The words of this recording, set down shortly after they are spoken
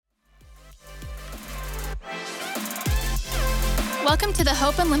Welcome to the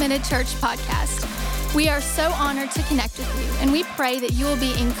Hope Unlimited Church podcast. We are so honored to connect with you, and we pray that you will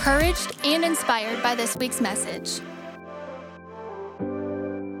be encouraged and inspired by this week's message.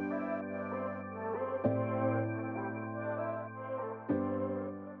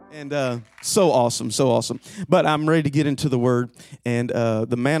 And so awesome. But I'm ready to get into the Word. And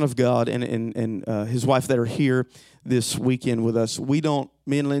the man of God and his wife that are here this weekend with us,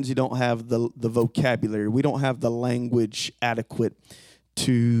 me and Lindsay don't have the vocabulary. We don't have the language adequate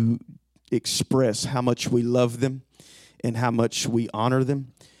to express how much we love them and how much we honor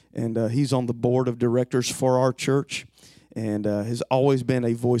them. And he's on the board of directors for our church and has always been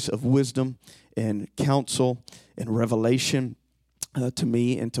a voice of wisdom and counsel and revelation to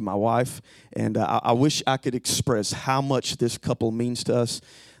me and to my wife, and I wish I could express how much this couple means to us.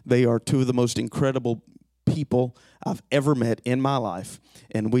 They are two of the most incredible people I've ever met in my life,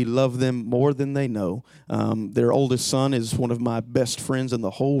 and we love them more than they know. Their oldest son is one of my best friends in the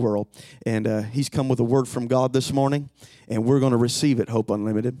whole world, and he's come with a word from God this morning, and we're going to receive it, Hope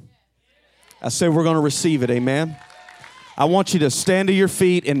Unlimited. I said we're going to receive it, amen? I want you to stand to your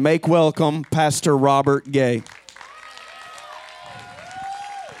feet and make welcome Pastor Robert Gay.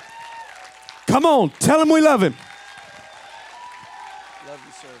 Come on, tell him we love him. Love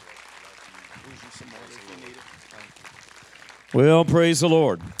you, sir. Here's you some more if you need it. Well, praise the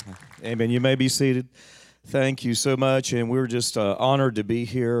Lord. Amen. You may be seated. Thank you so much, and we're just honored to be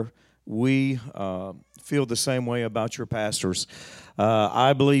here. We feel the same way about your pastors.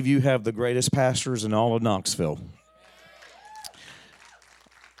 I believe you have the greatest pastors in all of Knoxville.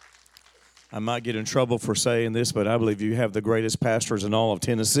 I might get in trouble for saying this, but I believe you have the greatest pastors in all of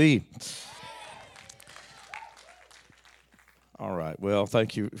Tennessee. All right. Well,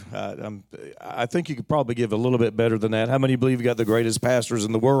 thank you. I think you could probably give a little bit better than that. How many believe you got the greatest pastors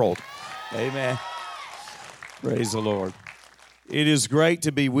in the world? Amen. Praise the Lord. It is great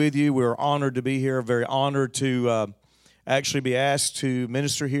to be with you. We're honored to be here. Very honored to actually be asked to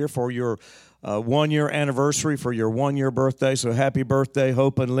minister here for your 1-year anniversary, for your 1-year birthday. So happy birthday,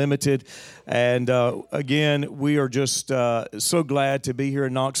 Hope Unlimited. And again, we are just so glad to be here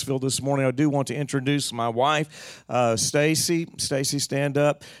in Knoxville this morning. I do want to introduce my wife, Stacy. Stacy, stand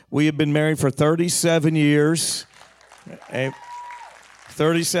up. We have been married for 37 years.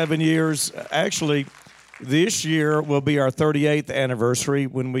 37 years. Actually, this year will be our 38th anniversary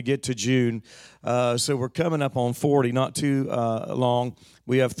when we get to June. So we're coming up on 40, not too long.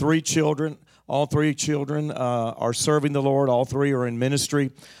 We have 3 children. All 3 children are serving the Lord. All 3 are in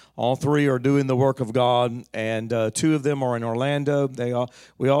ministry. All 3 are doing the work of God, and 2 of them are in Orlando.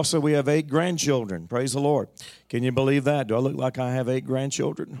 We have 8 grandchildren. Praise the Lord. Can you believe that? Do I look like I have 8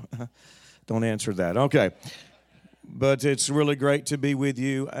 grandchildren? Don't answer that. Okay. But it's really great to be with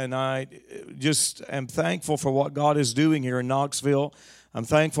you, and I just am thankful for what God is doing here in Knoxville. I'm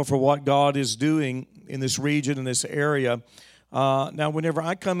thankful for what God is doing in this region, in this area. Now, whenever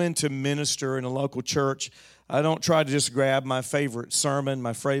I come in to minister in a local church, I don't try to just grab my favorite sermon,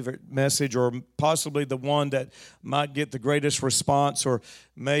 my favorite message, or possibly the one that might get the greatest response or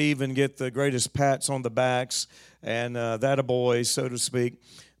may even get the greatest pats on the backs and that-a-boys, so to speak.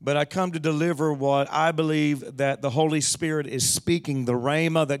 But I come to deliver what I believe that the Holy Spirit is speaking, the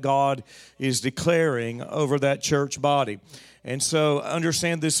rhema that God is declaring over that church body. And so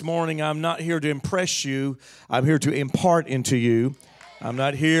understand this morning, I'm not here to impress you. I'm here to impart into you. I'm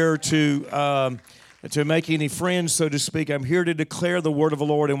not here to make any friends, so to speak. I'm here to declare the word of the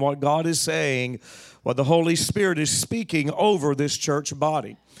Lord and what God is saying, what the Holy Spirit is speaking over this church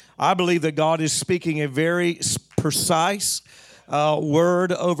body. I believe that God is speaking a very precise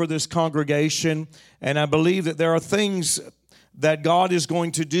word over this congregation, and I believe that there are things that God is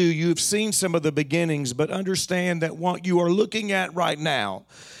going to do. You've seen some of the beginnings, but understand that what you are looking at right now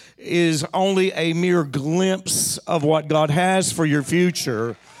is only a mere glimpse of what God has for your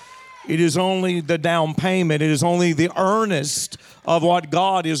future. It is only the down payment. It is only the earnest of what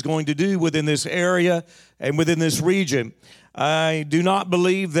God is going to do within this area and within this region. I do not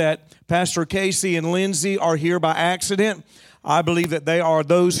believe that Pastor Casey and Lindsay are here by accident. I believe that they are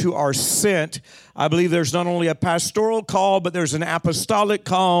those who are sent. I believe there's not only a pastoral call, but there's an apostolic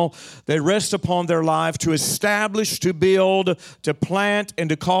call that rests upon their life to establish, to build, to plant, and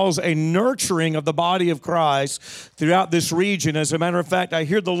to cause a nurturing of the body of Christ throughout this region. As a matter of fact, I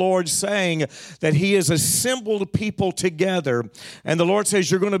hear the Lord saying that He has assembled people together. And the Lord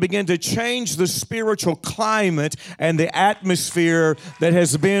says you're going to begin to change the spiritual climate and the atmosphere that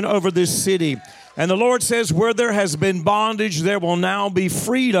has been over this city. And the Lord says, where there has been bondage, there will now be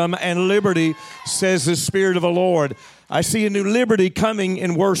freedom and liberty, says the Spirit of the Lord. I see a new liberty coming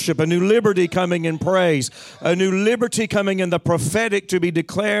in worship, a new liberty coming in praise, a new liberty coming in the prophetic to be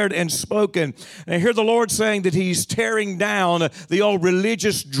declared and spoken. And I hear the Lord saying that He's tearing down the old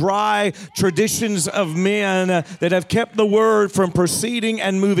religious, dry traditions of men that have kept the word from proceeding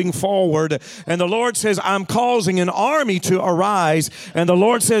and moving forward. And the Lord says, I'm causing an army to arise. And the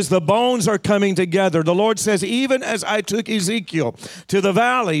Lord says, the bones are coming together. The Lord says, even as I took Ezekiel to the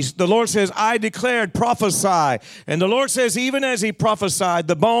valleys, the Lord says, I declared, prophesy. And the Lord says, even as He prophesied,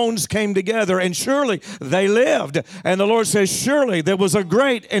 the bones came together, and surely they lived. And the Lord says, surely there was a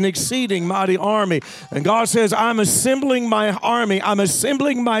great and exceeding mighty army. And God says, I'm assembling my army. I'm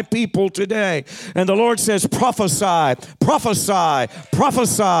assembling my people today. And the Lord says, prophesy, prophesy,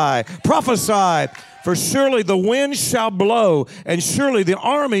 prophesy, prophesy. For surely the wind shall blow, and surely the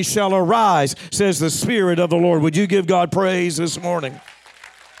army shall arise, says the Spirit of the Lord. Would you give God praise this morning?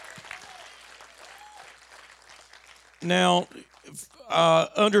 Now,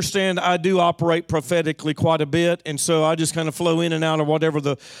 understand I do operate prophetically quite a bit, and so I just kind of flow in and out of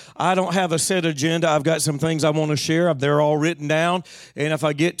whatever I don't have a set agenda. I've got some things I want to share. They're all written down, and if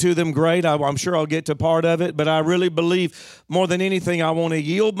I get to them, great. I'm sure I'll get to part of it, but I really believe more than anything, I want to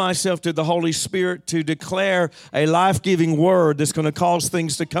yield myself to the Holy Spirit to declare a life-giving word that's going to cause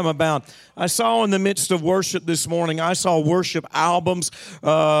things to come about. I saw in the midst of worship this morning, I saw worship albums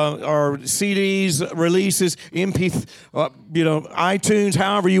or CDs, releases, iTunes,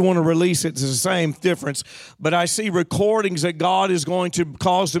 however you want to release it, it's the same difference. But I see recordings that God is going to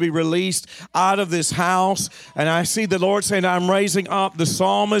cause to be released out of this house. And I see the Lord saying, I'm raising up the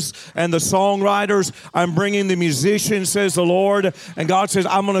psalmists and the songwriters. I'm bringing the musicians, says the Lord. And God says,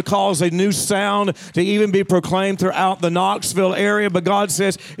 I'm going to cause a new sound to even be proclaimed throughout the Knoxville area. But God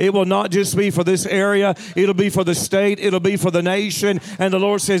says, it will not just be for this area. It'll be for the state. It'll be for the nation. And the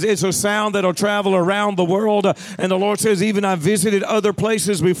Lord says, it's a sound that'll travel around the world. And the Lord says, even I visited other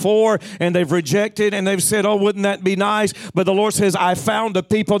places before, and they've rejected, and they've said, oh, wouldn't that be nice? But the Lord says, I found a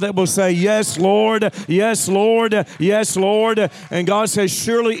people that will say, yes, Lord, yes, Lord, yes, Lord. And God says,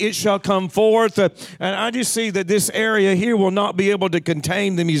 surely it shall come forth. And I just see that this area here will not be able to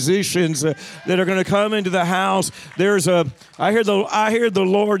contain the musicians that are going to come into the house. I hear the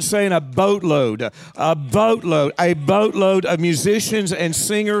Lord saying a boatload of musicians and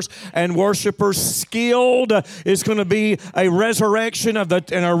singers and worshipers, skilled. It's going to be a resurrection and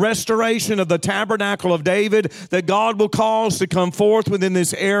a restoration of the tabernacle of David that God will cause to come forth within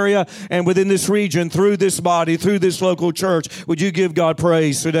this area and within this region through this body, through this local church. Would you give God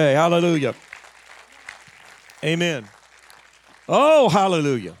praise today? Hallelujah. Amen. Oh,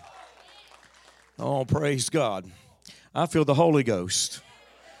 hallelujah. Oh, praise God. I feel the Holy Ghost.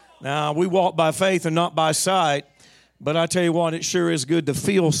 Now, we walk by faith and not by sight, but I tell you what, it sure is good to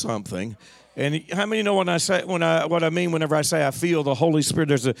feel something. And how many know what I mean whenever I say I feel the Holy Spirit?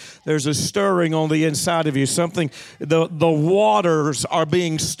 There's a stirring on the inside of you. Something, the waters are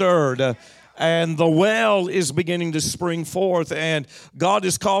being stirred. And the well is beginning to spring forth, and God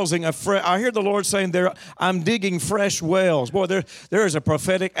is causing I hear the Lord saying there, I'm digging fresh wells. Boy, there is a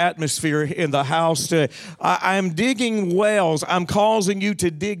prophetic atmosphere in the house today. I'm digging wells. I'm causing you to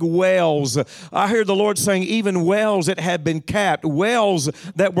dig wells. I hear the Lord saying even wells that have been capped, wells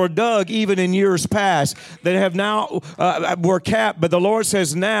that were dug even in years past that have now were capped. But the Lord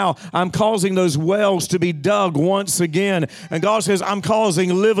says now I'm causing those wells to be dug once again. And God says I'm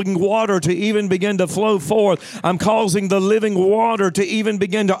causing living water to even begin to flow forth. I'm causing the living water to even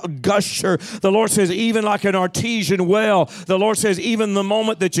begin to gusher. The Lord says, even like an artesian well, the Lord says, even the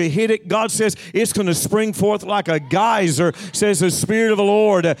moment that you hit it, God says, it's going to spring forth like a geyser, says the Spirit of the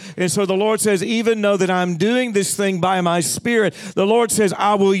Lord. And so the Lord says, even though that I'm doing this thing by my Spirit, the Lord says,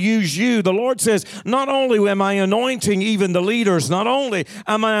 I will use you. The Lord says, not only am I anointing even the leaders, not only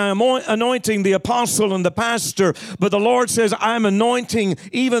am I anointing the apostle and the pastor, but the Lord says, I'm anointing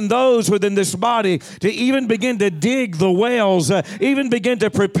even those within this body to even begin to dig the wells, even begin to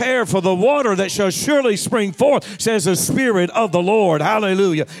prepare for the water that shall surely spring forth, says the Spirit of the Lord.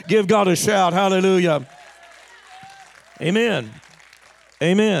 Hallelujah. Give God a shout. Hallelujah. Amen.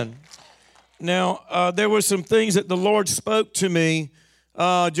 Amen. Now, there were some things that the Lord spoke to me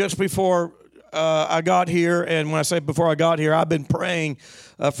just before I got here. And when I say before I got here, I've been praying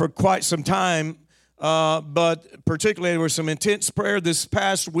for quite some time. But particularly there was some intense prayer this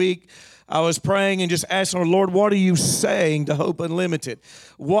past week I was praying and just asking, Lord, what are you saying to Hope Unlimited?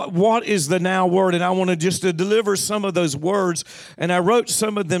 What is the now word? And I wanted just to deliver some of those words. And I wrote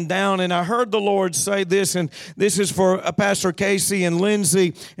some of them down, and I heard the Lord say this, and this is for Pastor Casey and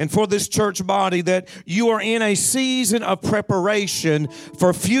Lindsay and for this church body, that you are in a season of preparation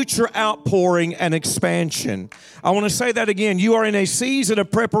for future outpouring and expansion. I want to say that again. You are in a season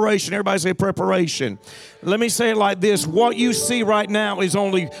of preparation. Everybody say preparation. Let me say it like this. What you see right now is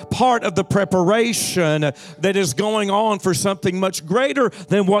only part of the preparation that is going on for something much greater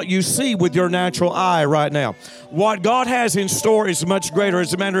than what you see with your natural eye right now. What God has in store is much greater.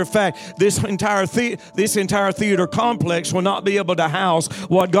 As a matter of fact, this entire theater complex will not be able to house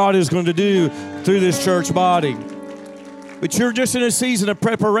what God is going to do through this church body. But you're just in a season of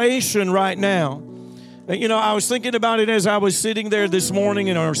preparation right now. You know, I was thinking about it as I was sitting there this morning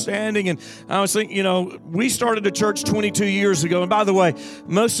and understanding, and I was thinking, you know, we started a church 22 years ago. And by the way,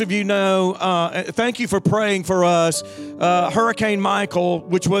 most of you know, thank you for praying for us. Hurricane Michael,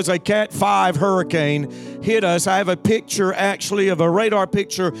 which was a Cat 5 hurricane, hit us. I have a picture, actually, of a radar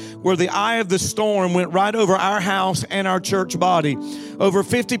picture where the eye of the storm went right over our house and our church body. Over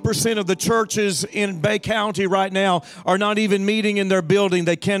 50% of the churches in Bay County right now are not even meeting in their building.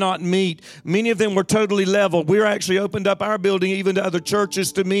 They cannot meet. Many of them were totally leveled. We're actually opened up our building even to other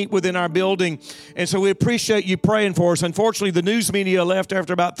churches to meet within our building. And so we appreciate you praying for us. Unfortunately, the news media left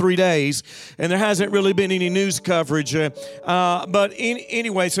after about 3 days, and there hasn't really been any news coverage. But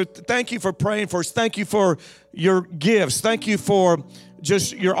anyway, so thank you for praying for us. Thank you for your gifts. Thank you for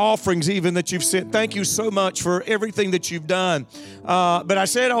just your offerings even that you've sent. Thank you so much for everything that you've done. But I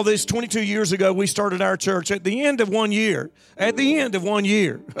said all this 22 years ago. We started our church. At the end of 1 year,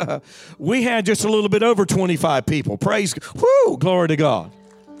 we had just a little bit over 25 people. Praise, whoo, glory to God.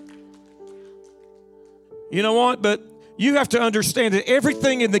 You know what? But you have to understand that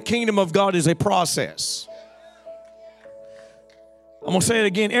everything in the kingdom of God is a process. I'm going to say it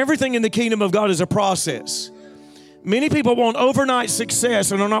again. Everything in the kingdom of God is a process. Many people want overnight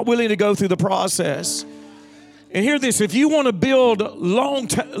success and are not willing to go through the process. And hear this, if you want to build long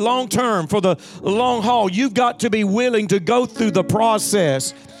term for the long haul, you've got to be willing to go through the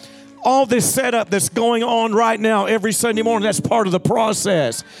process. All this setup that's going on right now every Sunday morning, that's part of the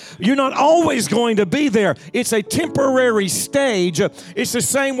process. You're not always going to be there. It's a temporary stage. It's the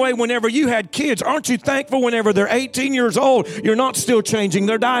same way whenever you had kids. Aren't you thankful whenever they're 18 years old, you're not still changing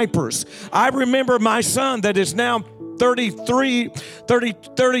their diapers? I remember my son that is now 33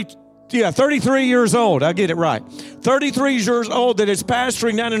 years old. I get it right. 33 years old that is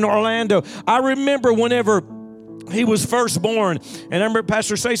pastoring down in Orlando. I remember whenever he was first born, and I remember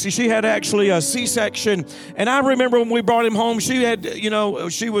Pastor Stacy, she had actually a C-section, and I remember when we brought him home, she had,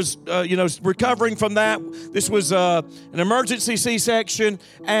 she was, recovering from that. This was an emergency C-section,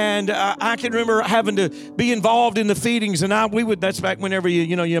 and I can remember having to be involved in the feedings, and that's back whenever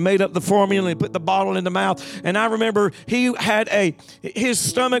you made up the formula and put the bottle in the mouth, and I remember his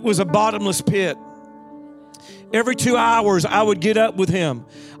stomach was a bottomless pit. Every 2 hours, I would get up with him.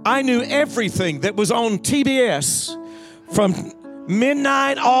 I knew everything that was on TBS from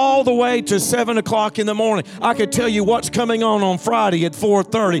midnight all the way to 7 o'clock in the morning. I could tell you what's coming on Friday at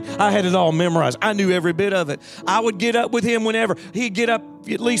 4:30. I had it all memorized. I knew every bit of it. I would get up with him whenever. He'd get up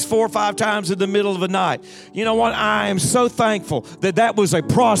at least 4 or 5 times in the middle of the night. You know what? I am so thankful that was a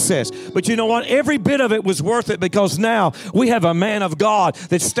process. But you know what? Every bit of it was worth it, because now we have a man of God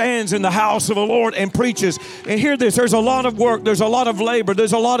that stands in the house of the Lord and preaches. And hear this, there's a lot of work, there's a lot of labor,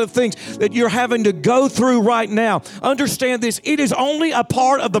 there's a lot of things that you're having to go through right now. Understand this, it is only a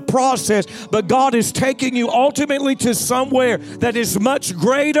part of the process, but God is taking you ultimately to somewhere that is much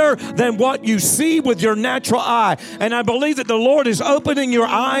greater than what you see with your natural eye. And I believe that the Lord is opening your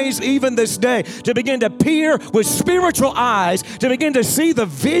eyes even this day to begin to peer with spiritual eyes, to begin to see the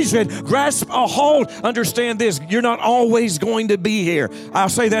vision, grasp a hold. Understand this, you're not always going to be here. I'll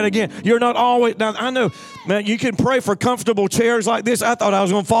say that again. You're not always. Now, I know, man, you can pray for comfortable chairs like this. I thought I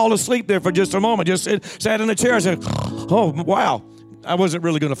was going to fall asleep there for just a moment. Just sat in the chair and said, oh, wow. I wasn't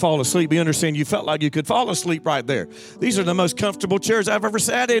really going to fall asleep. You understand, you felt like you could fall asleep right there. These are the most comfortable chairs I've ever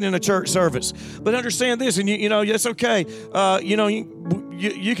sat in a church service. But understand this, and it's okay.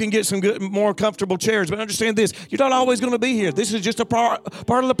 You can get some good, more comfortable chairs, but understand this, you're not always going to be here. This is just a part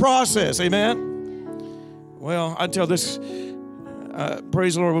of the process, amen? Well, I tell this,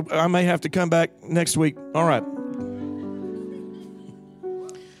 praise the Lord, I may have to come back next week. All right.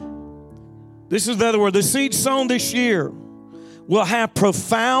 This is the other word. The seed sown this year will have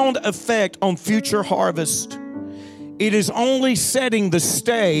profound effect on future harvest. It is only setting the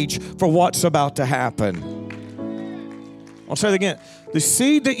stage for what's about to happen. I'll say it again. The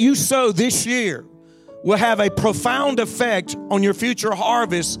seed that you sow this year will have a profound effect on your future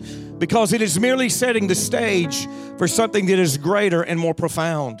harvest because it is merely setting the stage for something that is greater and more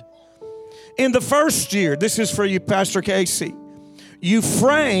profound. In the first year, this is for you, Pastor Casey, you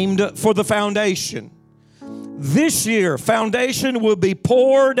framed for the foundation. This year, foundation will be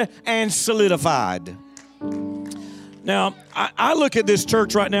poured and solidified. Now, I look at this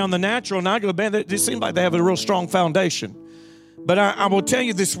church right now in the natural, and I go, man, it seems like they have a real strong foundation. But I will tell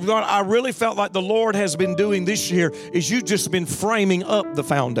you this, what I really felt like the Lord has been doing this year is you've just been framing up the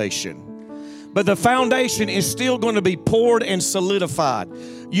foundation. But the foundation is still going to be poured and solidified.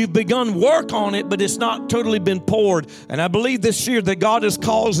 You've begun work on it, but it's not totally been poured. And I believe this year that God is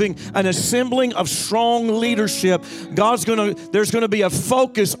causing an assembling of strong leadership. There's going to be a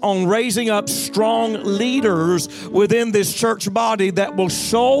focus on raising up strong leaders within this church body that will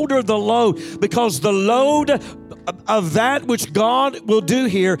shoulder the load, because the load of that which God will do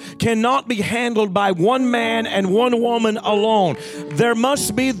here cannot be handled by one man and one woman alone. There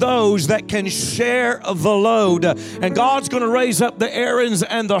must be those that can share the load. And God's going to raise up the Aarons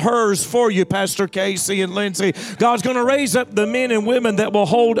and the Hurs for you, Pastor Casey and Lindsay. God's going to raise up the men and women that will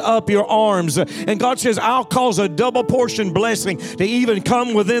hold up your arms. And God says, I'll cause a double portion blessing to even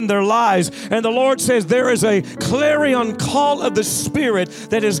come within their lives. And the Lord says there is a clarion call of the Spirit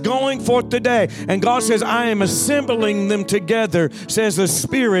that is going forth today. And God says, I am assembling them together, says the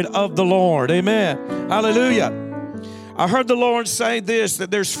Spirit of the Lord. Amen. Hallelujah. I heard the Lord say this,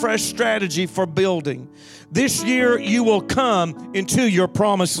 that there's fresh strategy for building. This year you will come into your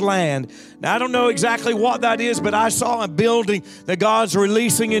promised land. Now, I don't know exactly what that is, but I saw a building that God's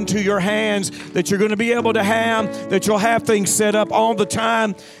releasing into your hands that you're going to be able to have, that you'll have things set up all the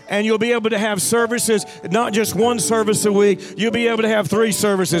time, and you'll be able to have services, not just one service a week. You'll be able to have 3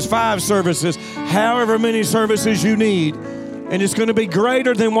 services, 5 services, however many services you need. And it's going to be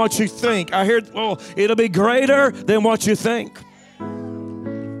greater than what you think. I hear, it'll be greater than what you think.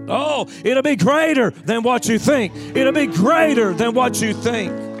 Oh, it'll be greater than what you think. It'll be greater than what you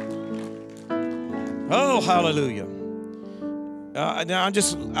think. Oh, hallelujah. Now,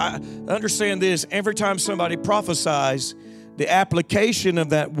 I understand this. Every time somebody prophesies, the application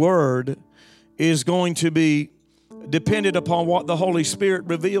of that word is going to be dependent upon what the Holy Spirit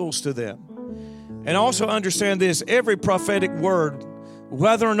reveals to them. And also understand this, every prophetic word,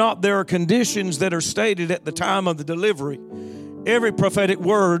 whether or not there are conditions that are stated at the time of the delivery, every prophetic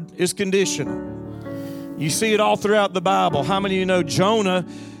word is conditional. You see it all throughout the Bible. How many of you know Jonah,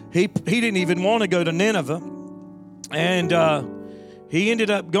 he didn't even want to go to Nineveh, and he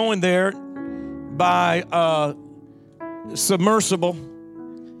ended up going there by submersible.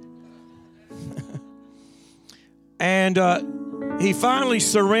 And he finally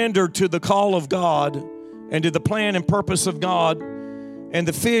surrendered to the call of God and to the plan and purpose of God. And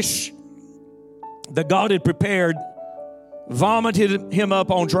the fish that God had prepared vomited him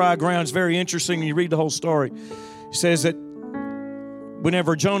up on dry ground. It's very interesting when you read the whole story. It says that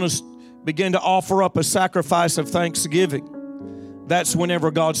whenever Jonah began to offer up a sacrifice of thanksgiving, that's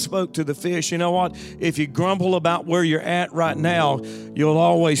whenever God spoke to the fish. You know what? If you grumble about where you're at right now, you'll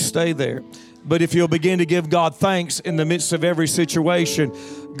always stay there. But if you'll begin to give God thanks in the midst of every situation,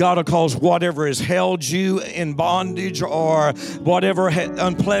 God will cause whatever has held you in bondage or whatever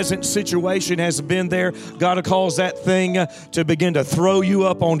unpleasant situation has been there, God will cause that thing to begin to throw you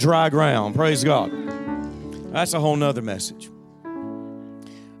up on dry ground. Praise God. That's a whole nother message.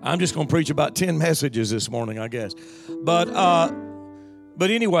 I'm just going to preach about 10 messages this morning, I guess. But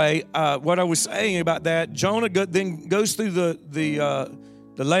anyway, what I was saying about that, Jonah then goes through the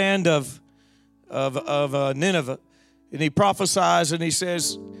land of Nineveh, and he prophesies and he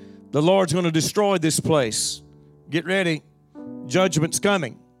says, the Lord's going to destroy this place. Get ready. Judgment's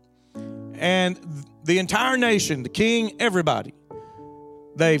coming. And the entire nation, the king, everybody,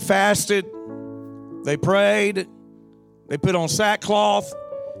 they fasted, they prayed, they put on sackcloth.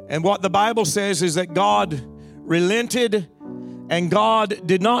 And what the Bible says is that God relented and God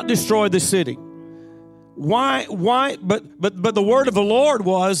did not destroy the city. Why? But the word of the Lord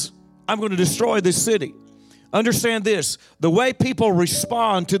was, I'm going to destroy this city. Understand this, the way people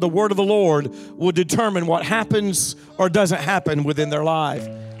respond to the word of the Lord will determine what happens or doesn't happen within their life.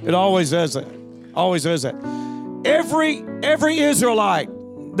 It always does that. Always does that. Every Israelite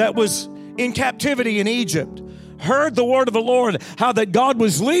that was in captivity in Egypt heard the word of the Lord, how that God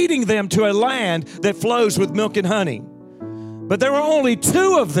was leading them to a land that flows with milk and honey. But there were only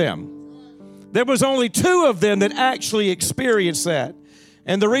 2 of them. There was only 2 of them that actually experienced that.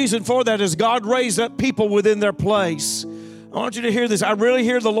 And the reason for that is God raised up people within their place I want you to hear this. I really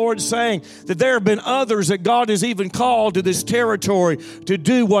hear the Lord saying that there have been others that God has even called to this territory to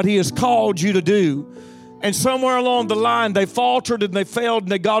do what He has called you to do. And somewhere along the line, they faltered and they failed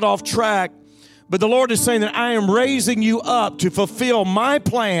and they got off track. But the Lord is saying that I am raising you up to fulfill my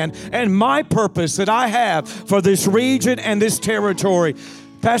plan and my purpose that I have for this region and this territory.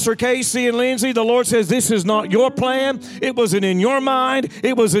 Pastor Casey and Lindsay, the Lord says this is not your plan. It wasn't in your mind.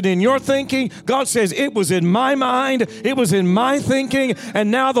 It wasn't in your thinking. God says it was in my mind. It was in my thinking.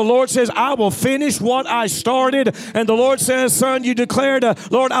 And now the Lord says, I will finish what I started. And the Lord says, son, you declared,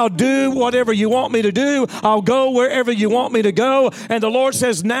 Lord, I'll do whatever you want me to do. I'll go wherever you want me to go. And the Lord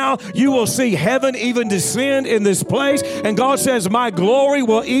says, now you will see heaven even descend in this place. And God says, my glory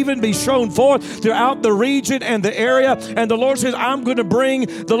will even be shown forth throughout the region and the area. And the Lord says, I'm going to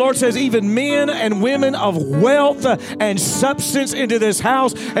bring, the Lord says, even men and women of wealth and substance into this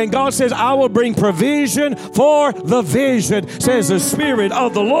house. And God says, I will bring provision for the vision, says the Spirit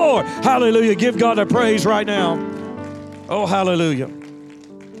of the Lord. Hallelujah. Give God a praise right now. Oh, hallelujah.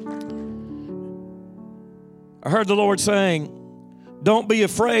 I heard the Lord saying, don't be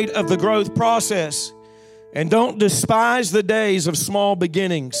afraid of the growth process and don't despise the days of small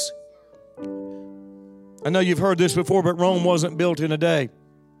beginnings. I know you've heard this before, but Rome wasn't built in a day.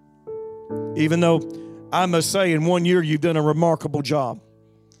 Even though I must say in 1 year you've done a remarkable job.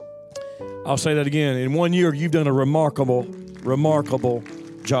 I'll say that again. In 1 year you've done a remarkable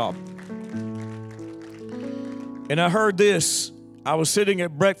job. And I heard this. I was sitting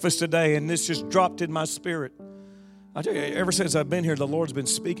at breakfast today and this just dropped in my spirit. I tell you, ever since I've been here, the Lord's been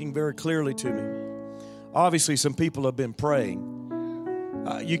speaking very clearly to me. Obviously, some people have been praying.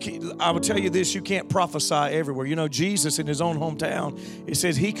 I will tell you this, you can't prophesy everywhere. You know, Jesus in His own hometown, it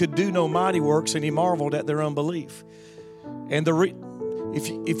says He could do no mighty works and He marveled at their unbelief. And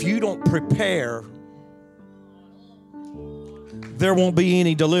if you don't prepare, there won't be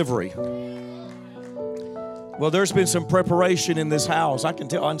any delivery. Well, there's been some preparation in this house. I can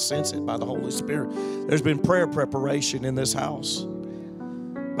tell, I sense it by the Holy Spirit. There's been prayer preparation in this house.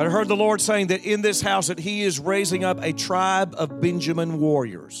 But I heard the Lord saying that in this house that He is raising up a tribe of Benjamin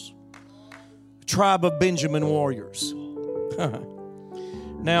warriors. A tribe of Benjamin warriors.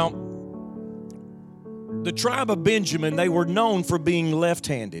 Now, the tribe of Benjamin, they were known for being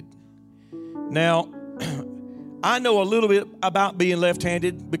left-handed. Now, I know a little bit about being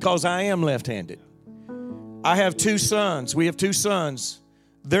left-handed because I am left-handed. I have two sons. We have two sons.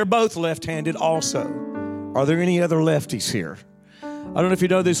 They're both left-handed also. Are there any other lefties here? I don't know if you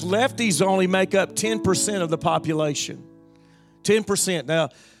know this. Lefties only make up 10% of the population. 10%. Now,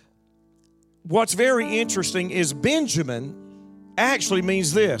 what's very interesting is Benjamin actually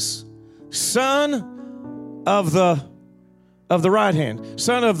means this. Son of the right hand.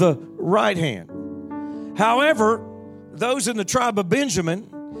 Son of the right hand. However, those in the tribe of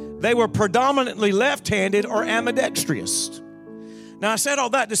Benjamin, they were predominantly left-handed or ambidextrous. Now, I said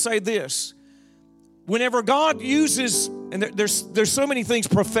all that to say this. Whenever God uses, and there's so many things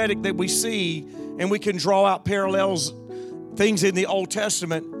prophetic that we see, and we can draw out parallels, things in the Old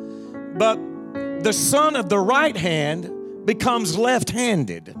Testament, but the son of the right hand becomes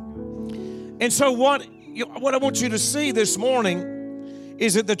left-handed. And so what I want you to see this morning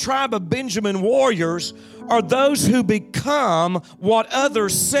is that the tribe of Benjamin warriors are those who become what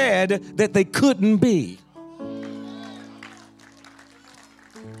others said that they couldn't be.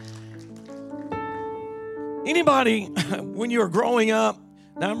 Anybody, when you were growing up,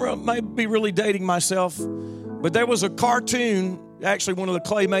 now I may be really dating myself, but there was a cartoon, actually one of the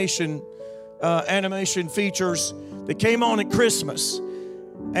claymation animation features that came on at Christmas,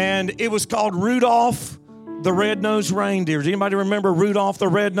 and it was called Rudolph the Red-Nosed Reindeer. Does anybody remember Rudolph the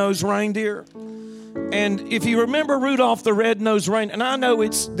Red-Nosed Reindeer? And if you remember Rudolph the Red-Nosed Reindeer, and I know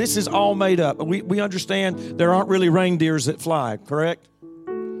this is all made up. We understand there aren't really reindeers that fly, correct?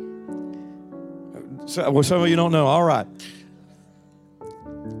 So, well, some of you don't know. All right.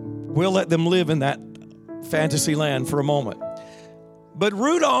 We'll let them live in that fantasy land for a moment. But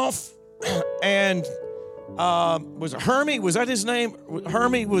Rudolph and was it Hermie? Was that his name?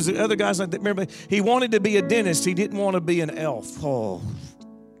 Hermie was the other guy's name. Remember, he wanted to be a dentist. He didn't want to be an elf. Oh.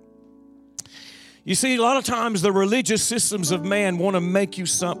 You see, a lot of times the religious systems of man want to make you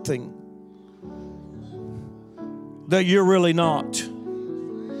something that you're really not.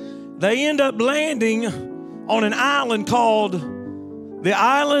 They end up landing on an island called the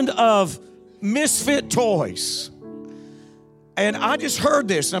Island of Misfit Toys. And I just heard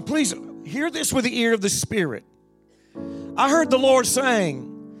this. Now, please hear this with the ear of the Spirit. I heard the Lord saying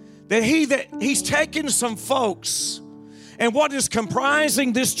that He's taken some folks, and what is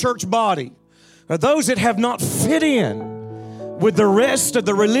comprising this church body are those that have not fit in. with the rest of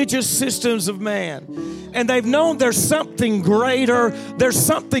the religious systems of man. And they've known there's something greater, there's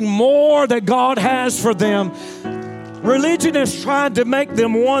something more that God has for them. Religion has tried to make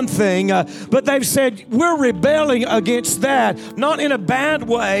them one thing, but they've said, we're rebelling against that. Not in a bad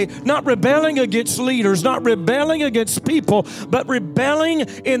way, not rebelling against leaders, not rebelling against people, but rebelling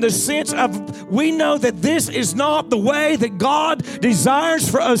in the sense of we know that this is not the way that God desires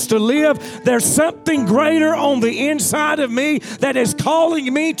for us to live. There's something greater on the inside of me that is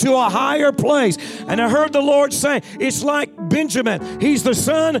calling me to a higher place. And I heard the Lord say, it's like Benjamin. He's the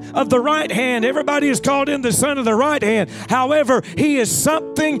son of the right hand. Everybody is called him the son of the right hand. However, he is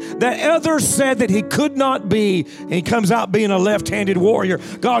something that others said that he could not be. And he comes out being a left-handed warrior.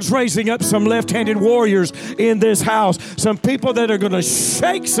 God's raising up some left-handed warriors in this house. Some people that are going to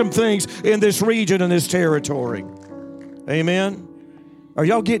shake some things in this region and this territory. Amen. Are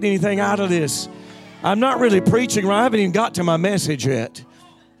y'all getting anything out of this? I'm not really preaching. I haven't even got to my message yet.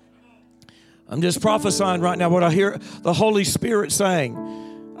 I'm just prophesying right now what I hear the Holy Spirit saying.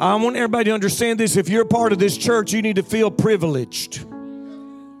 I want everybody to understand this. If you're part of this church, you need to feel privileged.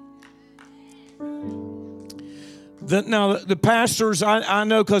 Now, the pastors, I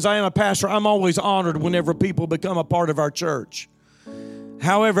know because I am a pastor, I'm always honored whenever people become a part of our church.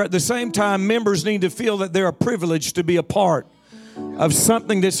 However, at the same time, members need to feel that they're a privilege to be a part of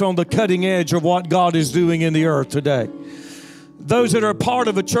something that's on the cutting edge of what God is doing in the earth today. Those that are part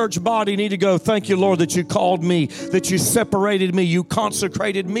of a church body need to go, thank you, Lord, that you called me, that you separated me, you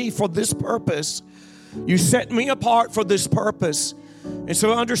consecrated me for this purpose. You set me apart for this purpose. And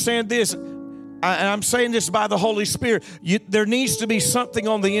so understand this. I'm saying this by the Holy Spirit. There needs to be something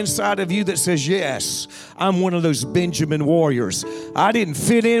on the inside of you that says, yes, I'm one of those Benjamin warriors. I didn't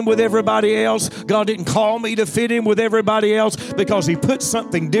fit in with everybody else. God didn't call me to fit in with everybody else because he put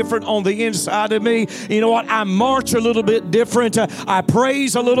something different on the inside of me. You know what? I march a little bit different. I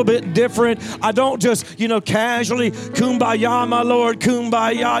praise a little bit different. I don't just, casually, kumbaya, my Lord,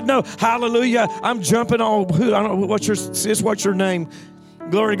 kumbaya. No, hallelujah. I'm jumping on, I don't know, what's your name?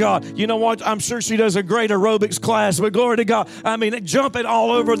 Glory to God. You know what? I'm sure she does a great aerobics class, but glory to God. I mean, jumping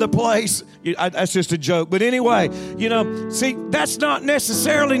all over the place. That's just a joke. But anyway, see, that's not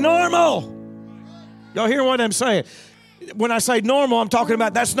necessarily normal. Y'all hear what I'm saying? When I say normal, I'm talking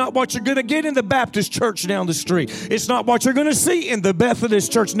about that's not what you're going to get in the Baptist church down the street. It's not what you're going to see in the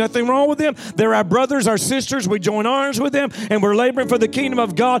Methodist church. Nothing wrong with them. They're our brothers, our sisters. We join arms with them, and we're laboring for the kingdom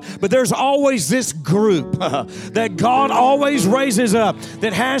of God. But there's always this group that God always raises up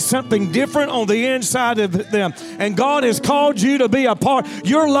that has something different on the inside of them. And God has called you to be a part.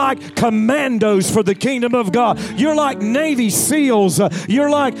 You're like commandos for the kingdom of God. You're like Navy SEALs. You're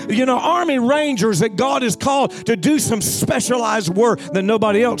like, Army Rangers that God has called to do some specialized work that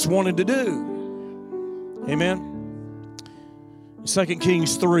nobody else wanted to do. Amen. 2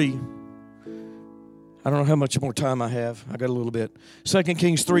 Kings 3. I don't know how much more time I have. I got a little bit. 2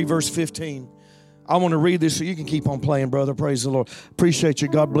 Kings 3, verse 15. I want to read this so you can keep on playing, brother. Praise the Lord. Appreciate you.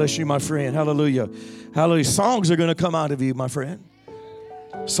 God bless you, my friend. Hallelujah. Hallelujah. Songs are going to come out of you, my friend.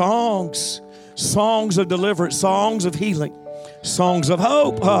 Songs of deliverance, songs of healing. Songs of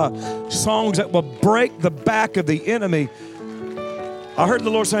hope, songs that will break the back of the enemy. I heard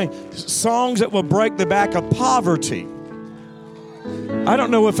the Lord saying, songs that will break the back of poverty. I don't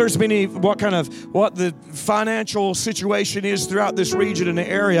know if there's been what the financial situation is throughout this region and the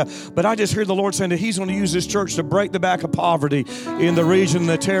area, but I just hear the Lord saying that he's going to use this church to break the back of poverty in the region and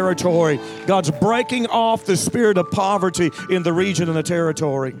the territory. God's breaking off the spirit of poverty in the region and the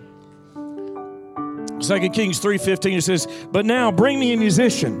territory. 2 Kings 3:15, it says, but now bring me a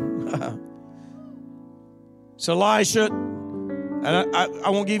musician. It's Elisha, and I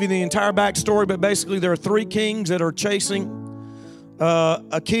won't give you the entire backstory, but basically there are 3 kings that are chasing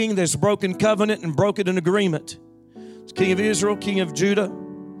a king that's broken covenant and broken an agreement. It's king of Israel, king of Judah.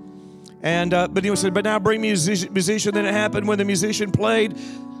 And but he said, but now bring me a musician. Then it happened when the musician played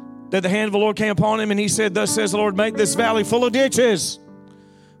that the hand of the Lord came upon him, and he said, thus says the Lord, make this valley full of ditches.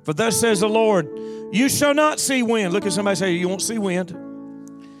 For thus says the Lord, you shall not see wind. Look at somebody say, you won't see wind.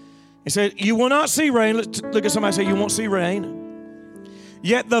 He said, you will not see rain. Look at somebody say, you won't see rain.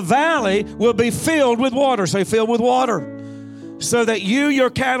 Yet the valley will be filled with water. Say, filled with water. So that you, your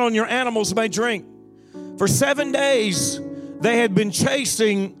cattle, and your animals may drink. For 7 days, they had been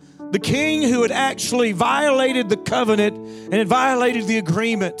chasing the king who had actually violated the covenant and had violated the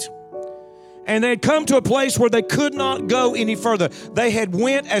agreement. And they had come to a place where they could not go any further. They had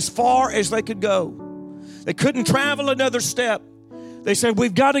went as far as they could go. They couldn't travel another step. They said,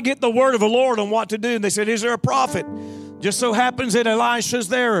 we've got to get the word of the Lord on what to do. And they said, is there a prophet? Just so happens that Elisha's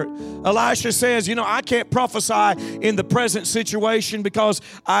there. Elisha says, I can't prophesy in the present situation because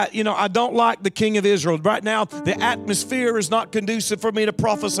I don't like the king of Israel. Right now, the atmosphere is not conducive for me to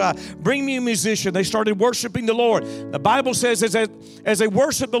prophesy. Bring me a musician. They started worshiping the Lord. The Bible says as they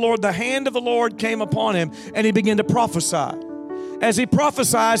worshiped the Lord, the hand of the Lord came upon him and he began to prophesy. As he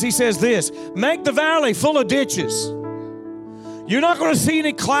prophesies, he says this, make the valley full of ditches. You're not going to see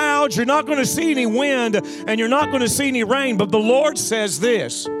any clouds, you're not going to see any wind, and you're not going to see any rain. But the Lord says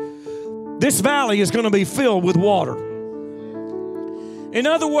this valley is going to be filled with water. In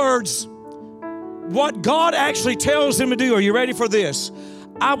other words, what God actually tells him to do, are you ready for this?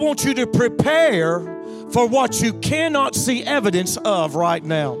 I want you to prepare for what you cannot see evidence of right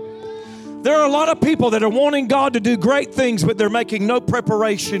now. There are a lot of people that are wanting God to do great things, but they're making no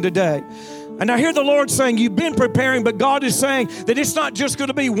preparation today. And I hear the Lord saying, you've been preparing, but God is saying that it's not just going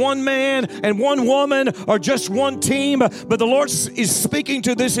to be one man and one woman or just one team, but the Lord is speaking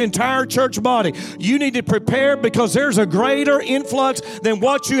to this entire church body. You need to prepare because there's a greater influx than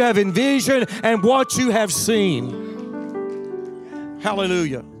what you have envisioned and what you have seen.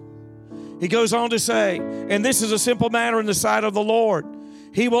 Hallelujah. He goes on to say, and this is a simple matter in the sight of the Lord.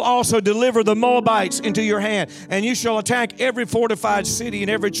 He will also deliver the Moabites into your hand, and you shall attack every fortified city and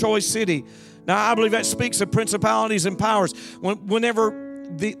every choice city. Now, I believe that speaks of principalities and powers. Whenever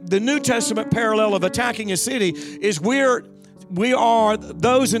the New Testament parallel of attacking a city is we are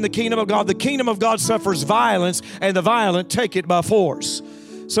those in the kingdom of God. The kingdom of God suffers violence, and the violent take it by force.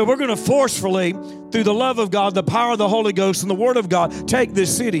 So we're going to forcefully, through the love of God, the power of the Holy Ghost, and the Word of God, take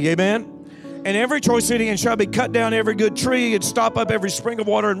this city. Amen? And every choice city, and shall be cut down every good tree, and stop up every spring of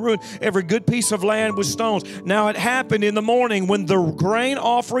water, and ruin every good piece of land with stones. Now it happened in the morning when the grain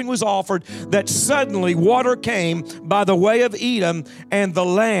offering was offered, that suddenly water came by the way of Edom, and the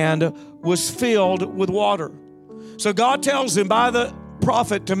land was filled with water. So God tells him by the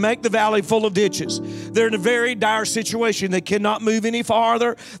prophet to make the valley full of ditches. They're in a very dire situation. They cannot move any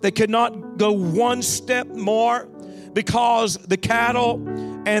farther. They cannot go one step more because the cattle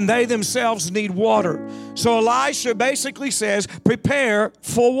and they themselves need water. So Elisha basically says, prepare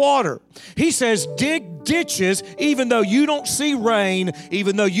for water. He says, dig ditches even though you don't see rain,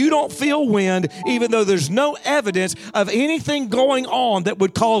 even though you don't feel wind, even though there's no evidence of anything going on that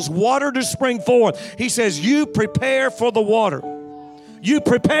would cause water to spring forth. He says, you prepare for the water. You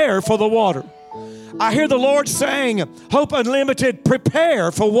prepare for the water. I hear the Lord saying, Hope Unlimited,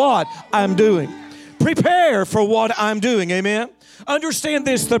 prepare for what I'm doing. Prepare for what I'm doing. Amen. Understand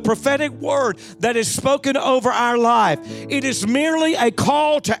this, the prophetic word that is spoken over our life, it is merely a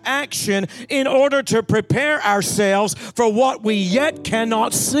call to action in order to prepare ourselves for what we yet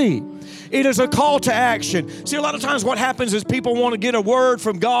cannot see. It is a call to action. See, a lot of times what happens is people want to get a word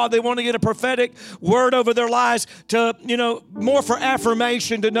from God. They want to get a prophetic word over their lives to, more for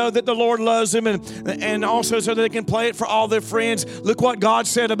affirmation, to know that the Lord loves them, and also so that they can play it for all their friends. Look what God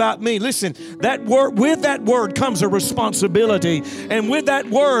said about me. Listen, that word, with that word comes a responsibility. And with that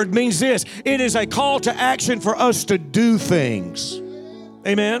word means this. It is a call to action for us to do things.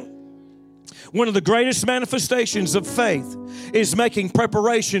 Amen. One of the greatest manifestations of faith is making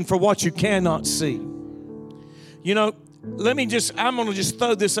preparation for what you cannot see. I'm going to just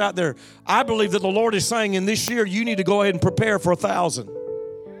throw this out there. I believe that the Lord is saying in this year, you need to go ahead and prepare for 1,000.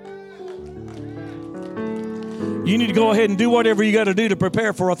 You need to go ahead and do whatever you got to do to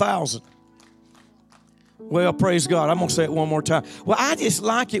prepare for 1,000. Well, praise God. I'm going to say it one more time. Well, I just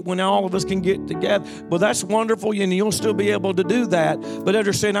like it when all of us can get together. Well, that's wonderful, and you'll still be able to do that. But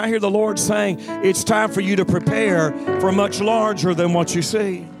understand, I hear the Lord saying it's time for you to prepare for much larger than what you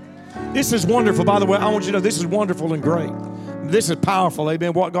see. This is wonderful. By the way, I want you to know this is wonderful and great. This is powerful,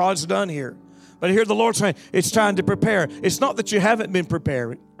 amen, what God's done here. But I hear the Lord saying it's time to prepare. It's not that you haven't been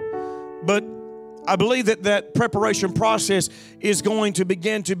preparing, but I believe that preparation process is going to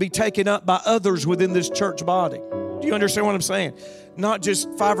begin to be taken up by others within this church body. Do you understand what I'm saying? Not just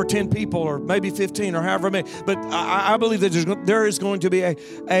 5 or 10 people or maybe 15 or however many, but I believe that there is going to be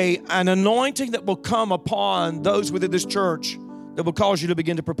an anointing that will come upon those within this church that will cause you to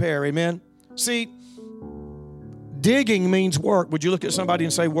begin to prepare. Amen? See, digging means work. Would you look at somebody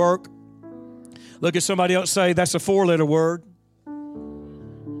and say work? Look at somebody else, say that's a 4-letter word.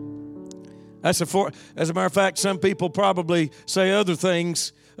 As a matter of fact, some people probably say other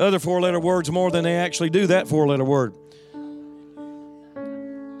things, other 4-letter words more than they actually do that 4-letter word.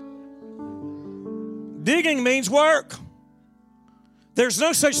 Digging means work. There's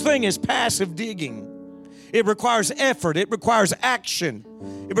no such thing as passive digging. It requires effort. It requires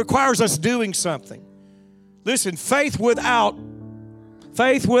action. It requires us doing something. Listen, faith without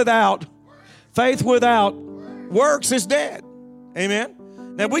Works is dead. Amen.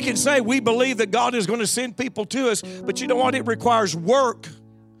 Now, we can say we believe that God is going to send people to us, but you know what? It requires work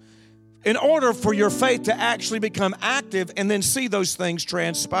in order for your faith to actually become active and then see those things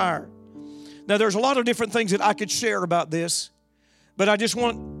transpire. Now, there's a lot of different things that I could share about this, but I just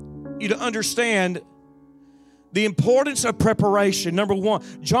want you to understand the importance of preparation. Number one,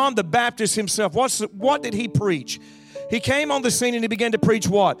 John the Baptist himself, what did he preach? He came on the scene and he began to preach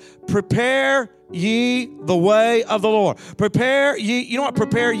what? Prepare ye the way of the Lord. Prepare ye, you know what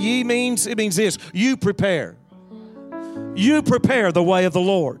prepare ye means? It means this, you prepare. You prepare the way of the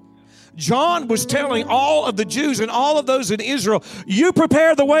Lord. John was telling all of the Jews and all of those in Israel, you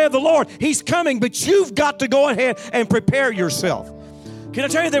prepare the way of the Lord. He's coming, but you've got to go ahead and prepare yourself. Can I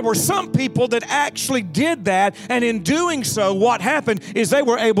tell you, there were some people that actually did that, and in doing so, what happened is they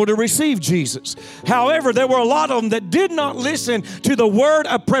were able to receive Jesus. However, there were a lot of them that did not listen to the word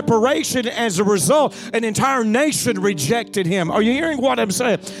of preparation. As a result, an entire nation rejected him. Are you hearing what I'm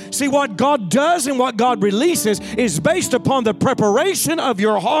saying? See, what God does and what God releases is based upon the preparation of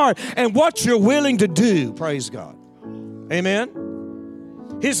your heart and what you're willing to do. Praise God.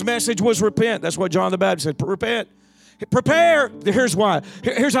 Amen? His message was repent. That's what John the Baptist said. Repent. Prepare. Here's why.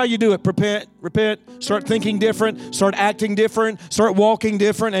 Here's how you do it. Repent. Start thinking different. Start acting different. Start walking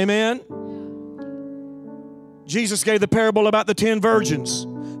different. Amen. Jesus gave the parable about the 10 virgins.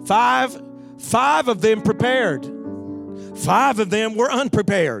 Five of them prepared. 5 of them were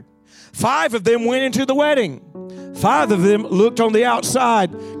unprepared. 5 of them went into the wedding. 5 of them looked on the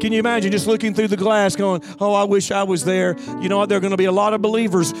outside. Can you imagine just looking through the glass going, oh, I wish I was there. You know what? There are going to be a lot of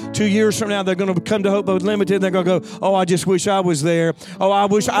believers 2 years from now. They're going to come to Hope Unlimited. And they're going to go, oh, I just wish I was there. Oh, I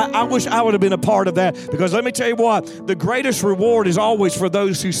wish I would have been a part of that. Because let me tell you what, the greatest reward is always for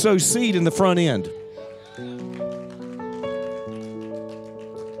those who sow seed in the front end.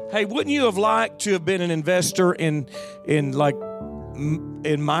 Hey, wouldn't you have liked to have been an investor in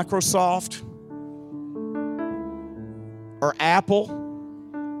Microsoft? Or Apple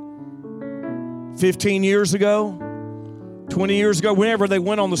 15 years ago, 20 years ago, whenever they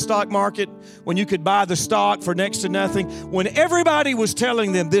went on the stock market, when you could buy the stock for next to nothing, when everybody was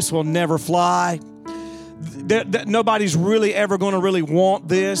telling them this will never fly, that nobody's really ever going to really want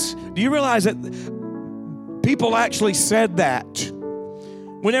this. Do you realize that people actually said that?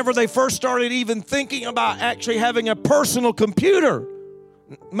 Whenever they first started even thinking about actually having a personal computer,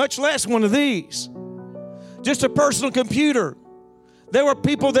 much less one of these. Just a personal computer. There were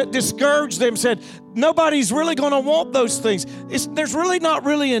people that discouraged them, said, nobody's really going to want those things. There's really not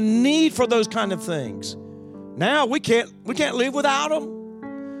really a need for those kind of things. Now we can't live without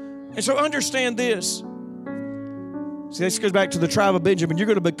them. And so understand this. See, this goes back to the tribe of Benjamin. You're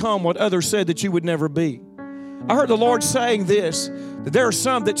going to become what others said that you would never be. I heard the Lord saying this, that there are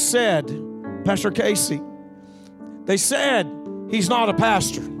some that said, Pastor Casey, they said he's not a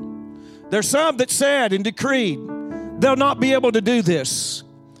pastor. There's some that said and decreed they'll not be able to do this.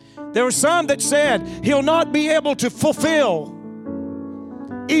 There were some that said he'll not be able to fulfill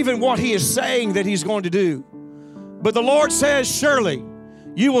even what he is saying that he's going to do. But the Lord says, surely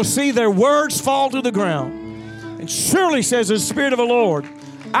you will see their words fall to the ground. And surely, says the Spirit of the Lord,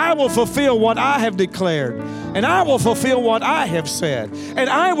 I will fulfill what I have declared, and I will fulfill what I have said, and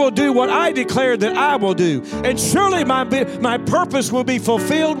I will do what I declared that I will do. And surely my purpose will be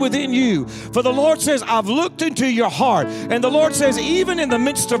fulfilled within you. For the Lord says, I've looked into your heart. And the Lord says, even in the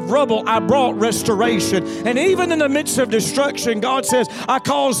midst of rubble, I brought restoration. And even in the midst of destruction, God says, I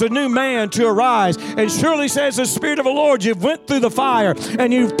caused a new man to arise. And surely, says the Spirit of the Lord, you've went through the fire,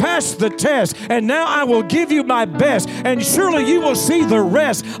 and you've passed the test. And now I will give you my best. And surely you will see the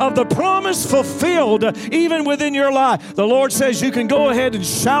rest of the promise fulfilled even within your life. The Lord says you can go ahead and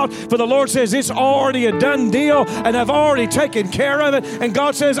shout, for the Lord says it's already a done deal, and I've already taken care of it. And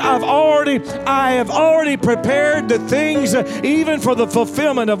God says I have already prepared the things even for the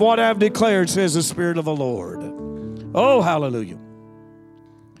fulfillment of what I've declared, says the Spirit of the Lord. Oh, hallelujah.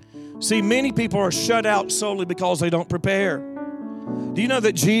 See, many people are shut out solely because they don't prepare. Do you know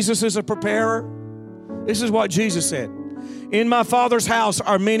that Jesus is a preparer? This is what Jesus said. In my Father's house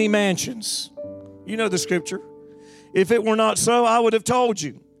are many mansions. You know the scripture. If it were not so, I would have told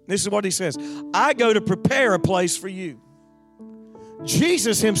you. This is what he says. I go to prepare a place for you.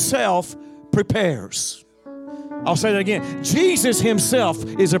 Jesus himself prepares. I'll say that again. Jesus himself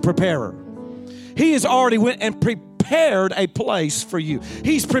is a preparer. He has already went and prepared a place for you.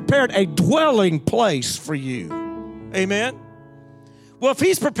 He's prepared a dwelling place for you. Amen? Well, if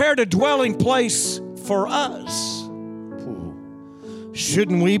he's prepared a dwelling place for us,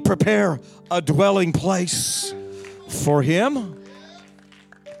 shouldn't we prepare a dwelling place for him?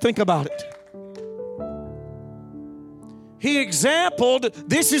 Think about it. He exampled,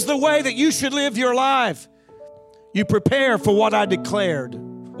 this is the way that you should live your life. You prepare for what I declared.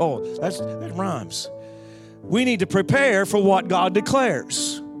 Oh, that rhymes. We need to prepare for what God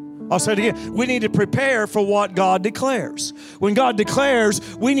declares. I'll say it again. We need to prepare for what God declares. When God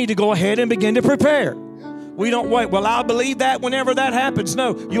declares, we need to go ahead and begin to prepare. We don't wait. Well, I'll believe that whenever that happens.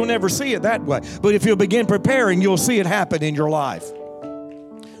 No, you'll never see it that way. But if you'll begin preparing, you'll see it happen in your life.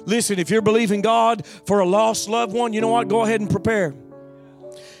 Listen, if you're believing God for a lost loved one, you know what? Go ahead and prepare.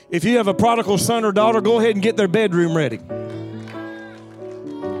 If you have a prodigal son or daughter, go ahead and get their bedroom ready.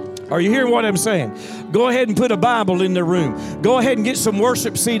 Are you hearing what I'm saying? Go ahead and put a Bible in their room. Go ahead and get some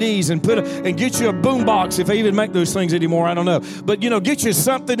worship CDs and get you a boom box, if they even make those things anymore, I don't know. But get you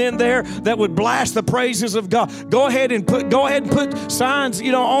something in there that would blast the praises of God. Go ahead and put signs,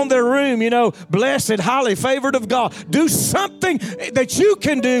 on their room, blessed, highly favored of God. Do something that you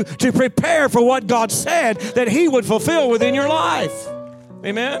can do to prepare for what God said that He would fulfill within your life.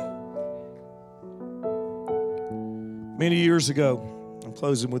 Amen. Many years ago, I'm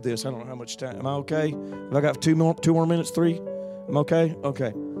closing with this. I don't know how much time. Am I okay? Have I got two more minutes? 3? I'm okay?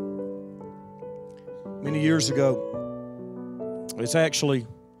 Okay. Many years ago,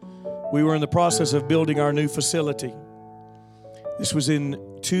 we were in the process of building our new facility. This was in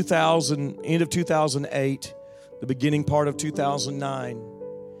end of 2008, the beginning part of 2009.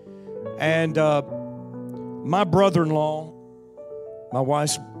 And my brother-in-law, my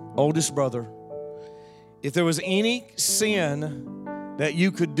wife's oldest brother, if there was any sin that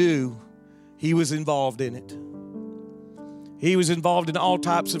you could do, he was involved in it. He was involved in all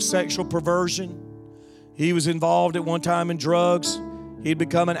types of sexual perversion. He was involved at one time in drugs. He'd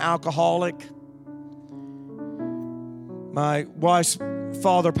become an alcoholic. My wife's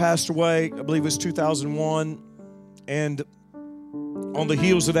father passed away, I believe it was 2001. And on the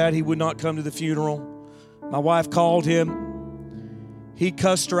heels of that, he would not come to the funeral. My wife called him. He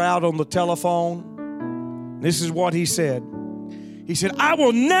cussed her out on the telephone. This is what he said. He said, I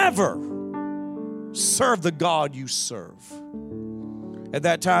will never serve the God you serve. At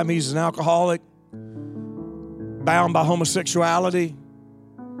that time, he's an alcoholic, bound by homosexuality,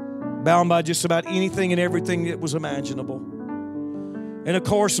 bound by just about anything and everything that was imaginable. And of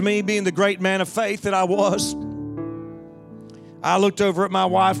course, me being the great man of faith that I was, I looked over at my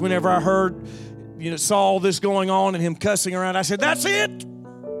wife whenever I heard, saw all this going on and him cussing around. I said, that's it.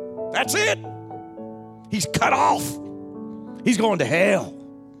 That's it. He's cut off. He's going to hell.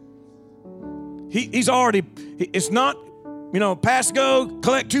 He's already, it's not, pass go,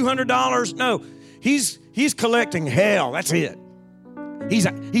 collect $200. No, he's collecting hell. That's it. He's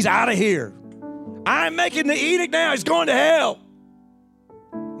out of here. I'm making the edict now. He's going to hell.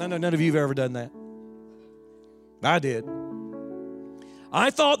 No, none of you have ever done that. I did.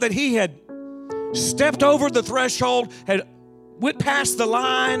 I thought that he had stepped over the threshold, had went past the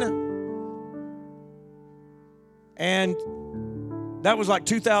line, and that was like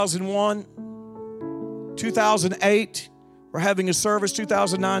 2001, 2008. We're having a service,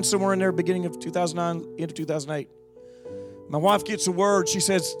 2009, somewhere in there, beginning of 2009 into 2008. My wife gets a word. She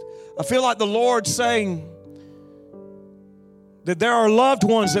says, I feel like the Lord's saying that there are loved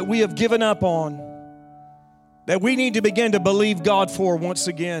ones that we have given up on, that we need to begin to believe God for once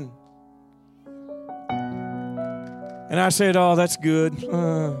again. And I said, oh, that's good.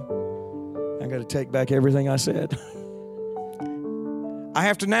 I got to take back everything I said. I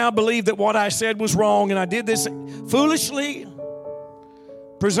have to now believe that what I said was wrong, and I did this foolishly,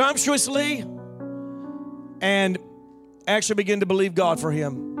 presumptuously, and actually begin to believe God for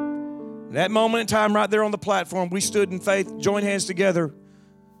him. That moment in time right there on the platform, we stood in faith, joined hands together.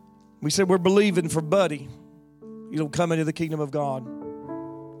 We said, we're believing for Buddy. He'll come into the kingdom of God.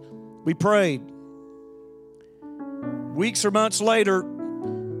 We prayed. Weeks or months later,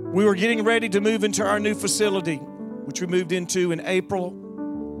 we were getting ready to move into our new facility, which we moved into in April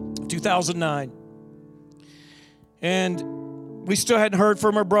of 2009. And we still hadn't heard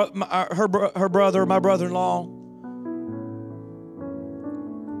from her brother, my brother-in-law.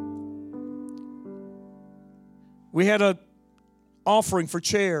 We had an offering for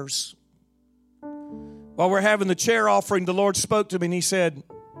chairs. While we're having the chair offering, the Lord spoke to me and He said,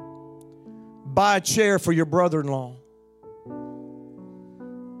 buy a chair for your brother-in-law.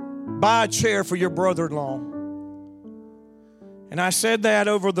 Buy a chair for your brother-in-law. And I said that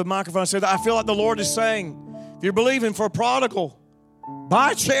over the microphone. I said, I feel like the Lord is saying, if you're believing for a prodigal,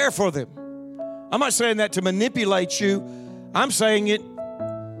 buy a chair for them. I'm not saying that to manipulate you. I'm saying it,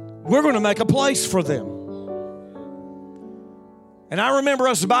 we're going to make a place for them. And I remember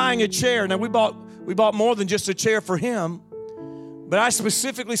us buying a chair. Now, we bought more than just a chair for him, But I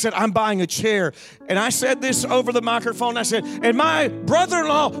specifically said, I'm buying a chair. And I said this over the microphone. I said, and my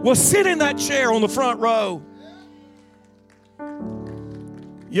brother-in-law will sit in that chair on the front row.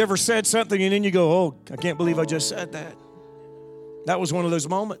 You ever said something and then you go, oh, I can't believe I just said that. That was one of those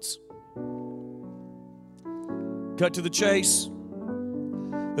moments. Cut to the chase.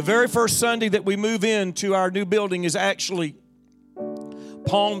 The very first Sunday that we move into our new building is actually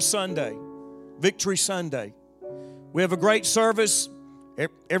Palm Sunday, Victory Sunday. We have a great service.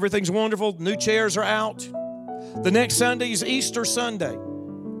 Everything's wonderful. New chairs are out. The next Sunday is Easter Sunday.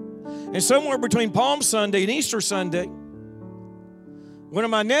 And somewhere between Palm Sunday and Easter Sunday, one of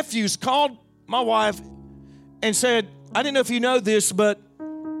my nephews called my wife and said, I didn't know if you know this, but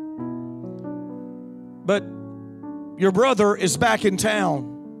your brother is back in town.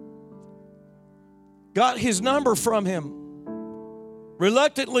 Got his number from him.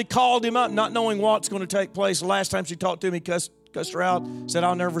 Reluctantly called him up, not knowing what's going to take place. The last time she talked to him, he cussed her out, said,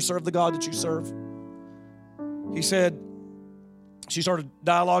 I'll never serve the God that you serve. He said, she started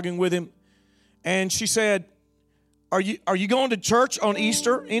dialoguing with him, and she said, Are you going to church on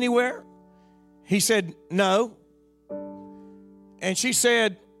Easter anywhere? He said, no. And she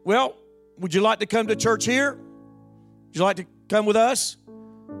said, well, would you like to come to church here? Would you like to come with us?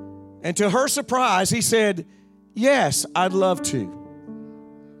 And to her surprise, he said, yes, I'd love to.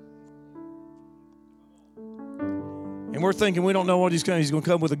 And we're thinking, we don't know what he's going to. He's going to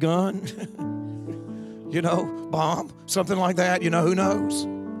come with a gun, bomb, something like that. Who knows?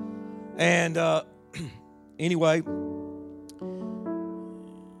 And anyway,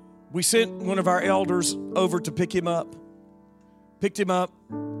 we sent one of our elders over to pick him up. Picked him up,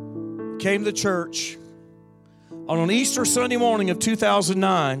 came to church. On an Easter Sunday morning of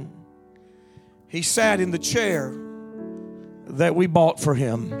 2009, he sat in the chair that we bought for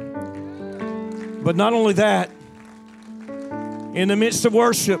him. But not only that, in the midst of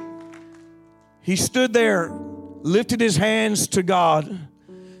worship, he stood there, lifted his hands to God.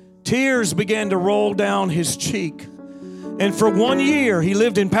 Tears began to roll down his cheek. And for 1 year, he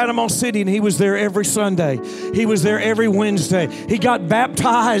lived in Panama City, and he was there every Sunday. He was there every Wednesday. He got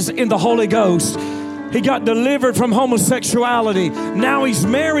baptized in the Holy Ghost. He got delivered from homosexuality. Now he's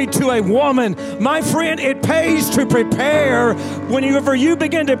married to a woman. My friend, it pays to prepare. Whenever you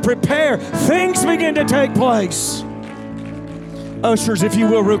begin to prepare, things begin to take place. Ushers, if you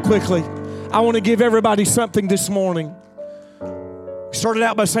will, real quickly. I want to give everybody something this morning. Started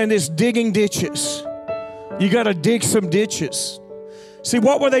out by saying this, digging ditches. You got to dig some ditches. See,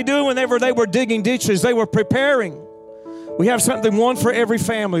 what were they doing whenever they were digging ditches? They were preparing. We have something, one for every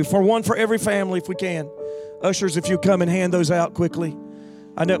family, if we can. Ushers, if you come and hand those out quickly.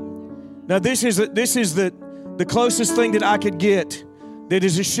 I know. Now, this is the closest thing that I could get that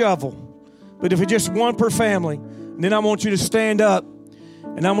is a shovel. But if it's just one per family, then I want you to stand up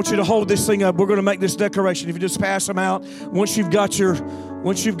and I want you to hold this thing up. We're going to make this declaration. If you just pass them out, once you've got your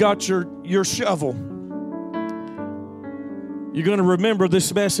shovel, you're going to remember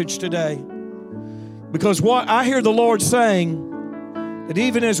this message today. Because what I hear the Lord saying, that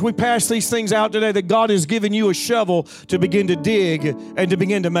even as we pass these things out today, that God has given you a shovel to begin to dig and to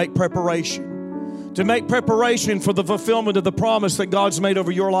begin to make preparation. To make preparation for the fulfillment of the promise that God's made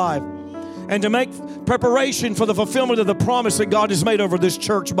over your life. And to make preparation for the fulfillment of the promise that God has made over this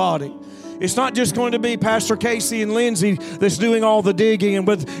church body. It's not just going to be Pastor Casey and Lindsay that's doing all the digging, and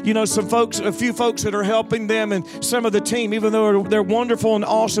with a few folks that are helping them, and some of the team, even though they're wonderful and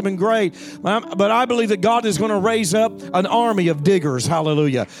awesome and great. But I believe that God is going to raise up an army of diggers.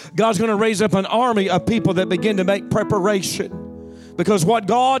 Hallelujah. God's going to raise up an army of people that begin to make preparation. Because what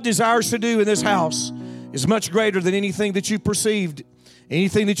God desires to do in this house is much greater than anything that you've perceived,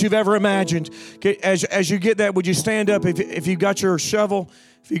 anything that you've ever imagined. As you get that, would you stand up if you've got your shovel?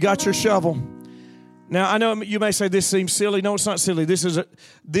 If you got your shovel. Now, I know you may say this seems silly. No, it's not silly. This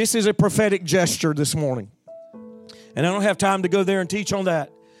is a prophetic gesture this morning. And I don't have time to go there and teach on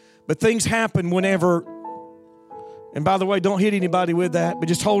that. But things happen whenever, and by the way, don't hit anybody with that, but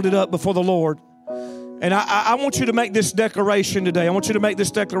just hold it up before the Lord. And I want you to make this declaration today. I want you to make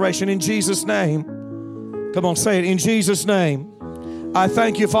this declaration in Jesus' name. Come on, say it. In Jesus' name, I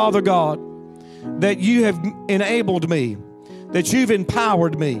thank you, Father God, that you have enabled me, that you've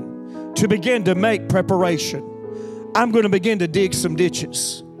empowered me to begin to make preparation. I'm going to begin to dig some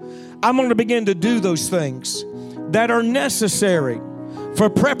ditches. I'm going to begin to do those things that are necessary for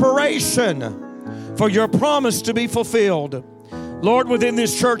preparation for your promise to be fulfilled. Lord, within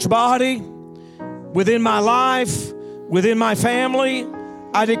this church body, within my life, within my family,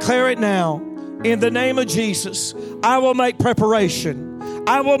 I declare it now. In the name of Jesus, I will make preparation.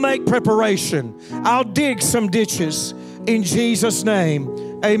 I will make preparation. I'll dig some ditches. in Jesus'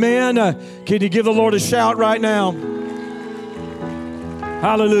 name. Amen. Can you give the Lord a shout right now?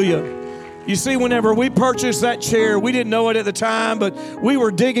 Hallelujah. You see, whenever we purchased that chair, we didn't know it at the time, but we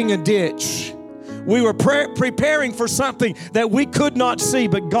were digging a ditch. We were preparing for something that we could not see,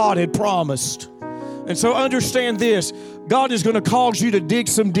 but God had promised. And so understand this, God is going to cause you to dig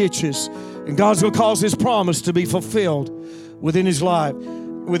some ditches, and God's going to cause His promise to be fulfilled within His life,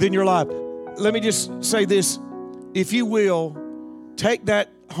 within your life. Let me just say this. If you will, take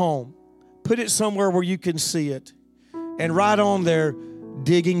that home, put it somewhere where you can see it, and write on there,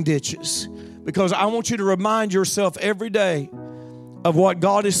 digging ditches. Because I want you to remind yourself every day of what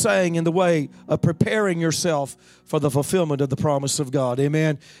God is saying in the way of preparing yourself for the fulfillment of the promise of God.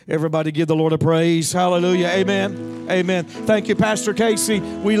 Amen. Everybody give the Lord a praise. Hallelujah. Amen. Amen. Thank you, Pastor Casey.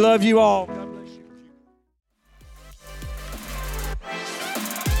 We love you all. God bless you.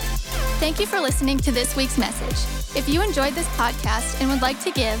 Thank you for listening to this week's message. If you enjoyed this podcast and would like to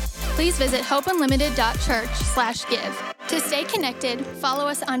give, please visit hopeunlimited.church/give. To stay connected, follow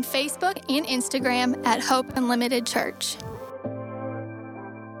us on Facebook and Instagram at Hope Unlimited Church.